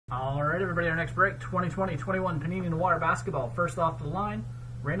everybody, our next break, 2020-21 Panini Noir basketball. First off the line,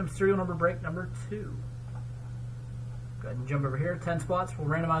 random serial number break number 2. Go ahead and jump over here, 10 spots. We'll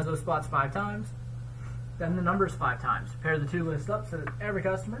randomize those spots 5 times. Then the numbers 5 times. Pair the 2 lists up so that every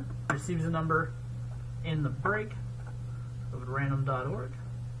customer receives a number in the break. Go to random.org.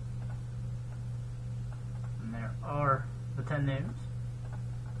 And there are the 10 names.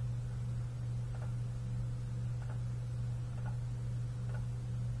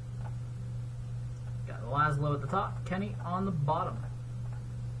 Got Laszlo at the top, Kenny on the bottom.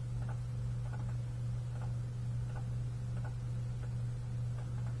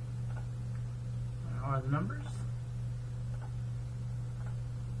 There are the numbers.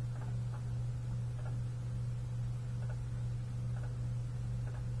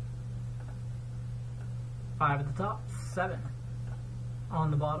 Five at the top, 7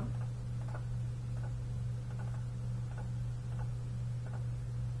 on the bottom.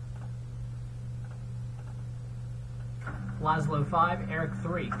 Laszlo 5, Eric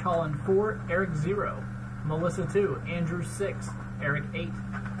 3, Colin 4, Eric 0, Melissa 2, Andrew 6, Eric 8,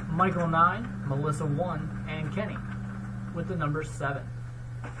 Michael 9, Melissa 1, and Kenny with the number 7.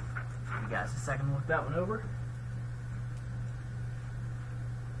 Give you guys a second to look that one over.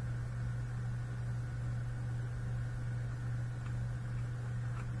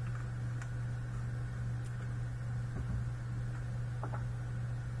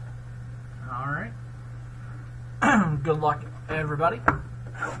 All right. Good luck, everybody.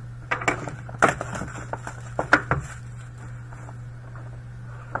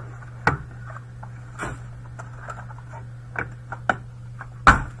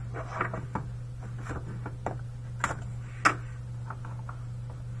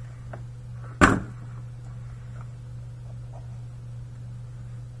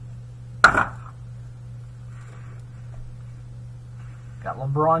 Got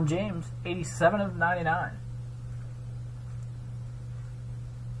LeBron James, 87 of 99.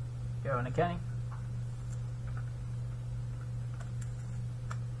 Going to Kenny.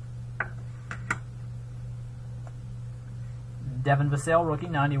 Devin Vassell, rookie,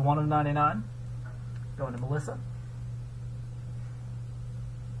 91 of 99. Going to Melissa.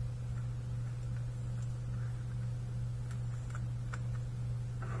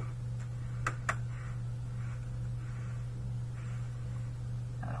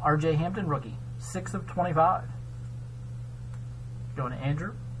 RJ Hampton, rookie, 6 of 25. Going to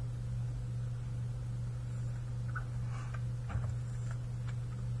Andrew.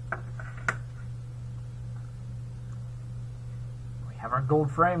 We have our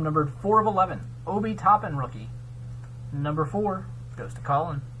gold frame, numbered 4 of 11. Obi Toppin, rookie. Number 4 goes to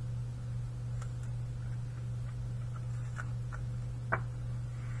Colin.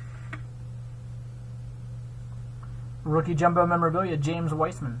 Rookie Jumbo Memorabilia, James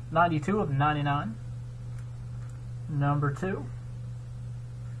Weissman, 92 of 99. Number 2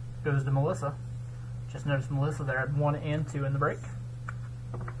 goes to Melissa. Just noticed Melissa there at 1 and 2 in the break.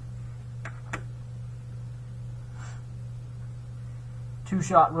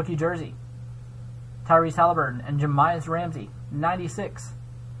 Two-shot rookie jersey, Tyrese Halliburton and Jamias Ramsey, 96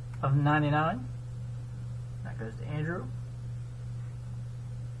 of 99. That goes to Andrew.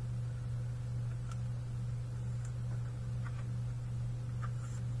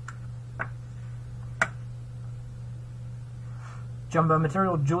 Jumbo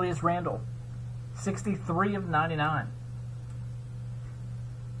material, Julius Randle, 63 of 99.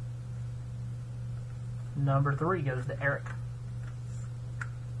 Number 3 goes to Eric.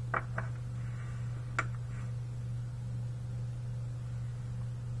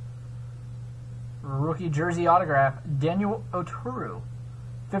 Rookie jersey autograph, Daniel Oturu,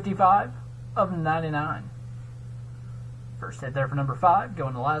 55 of 99. First hit there for number 5,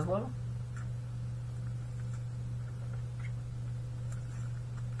 going to Laszlo.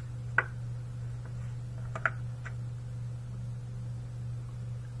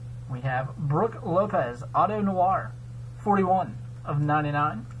 We have Brooke Lopez, Auto Noir, 41 of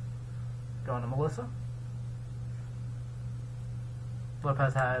 99. Going to Melissa.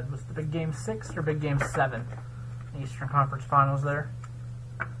 Lopez had, was the big game 6 or big game 7? Eastern Conference Finals there.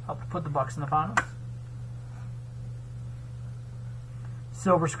 Helped put the Bucks in the finals.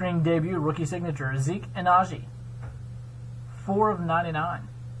 Silver screen debut, rookie signature, Zeke Inaji, 4 of 99.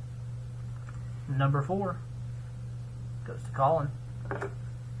 Number 4 goes to Colin.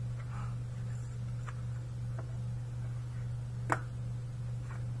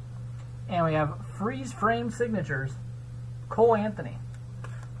 And we have freeze frame signatures, Cole Anthony.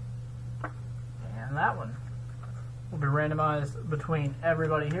 And that one will be randomized between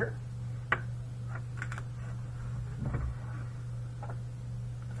everybody here.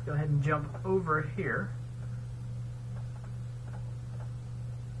 Let's go ahead and jump over here.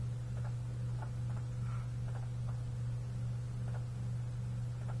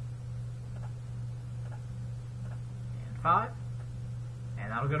 And 5.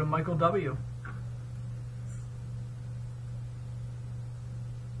 And that'll go to Michael W.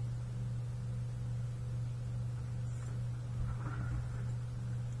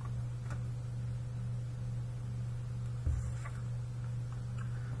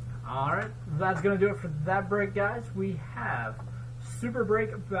 Alright, that's going to do it for that break, guys. We have Super Break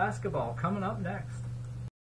Basketball coming up next.